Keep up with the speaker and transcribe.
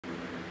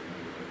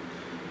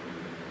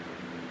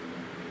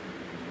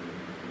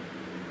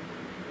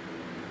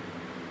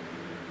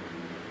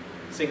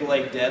single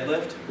leg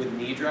deadlift with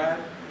knee drive.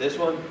 This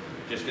one,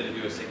 just gonna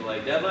do a single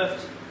leg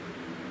deadlift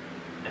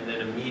and then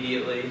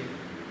immediately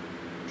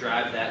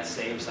drive that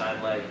same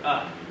side leg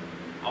up.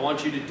 I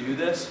want you to do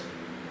this.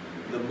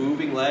 The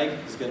moving leg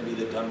is gonna be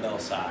the dumbbell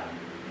side.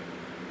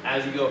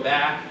 As you go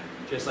back,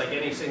 just like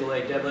any single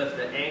leg deadlift,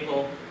 the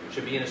ankle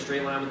should be in a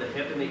straight line with the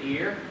hip and the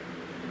ear.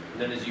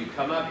 And then as you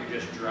come up, you're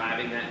just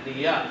driving that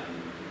knee up.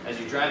 As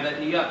you drive that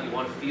knee up, you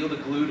want to feel the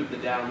glute of the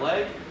down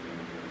leg.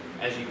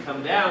 As you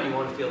come down, you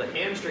want to feel the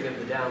hamstring of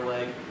the down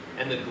leg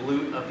and the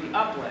glute of the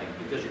up leg,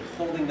 because you're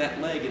holding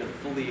that leg in a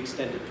fully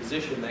extended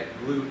position. That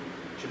glute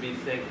should be the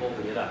thing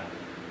holding it up.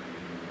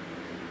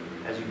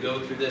 As you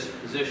go through this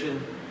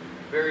position,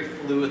 very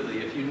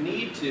fluidly, if you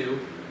need to,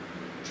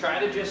 try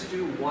to just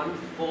do one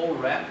full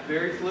rep,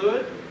 very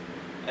fluid,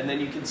 and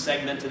then you can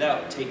segment it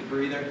out. Take a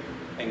breather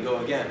and go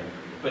again.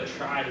 But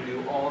try to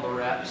do all the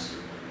reps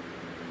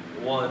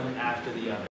one after the other.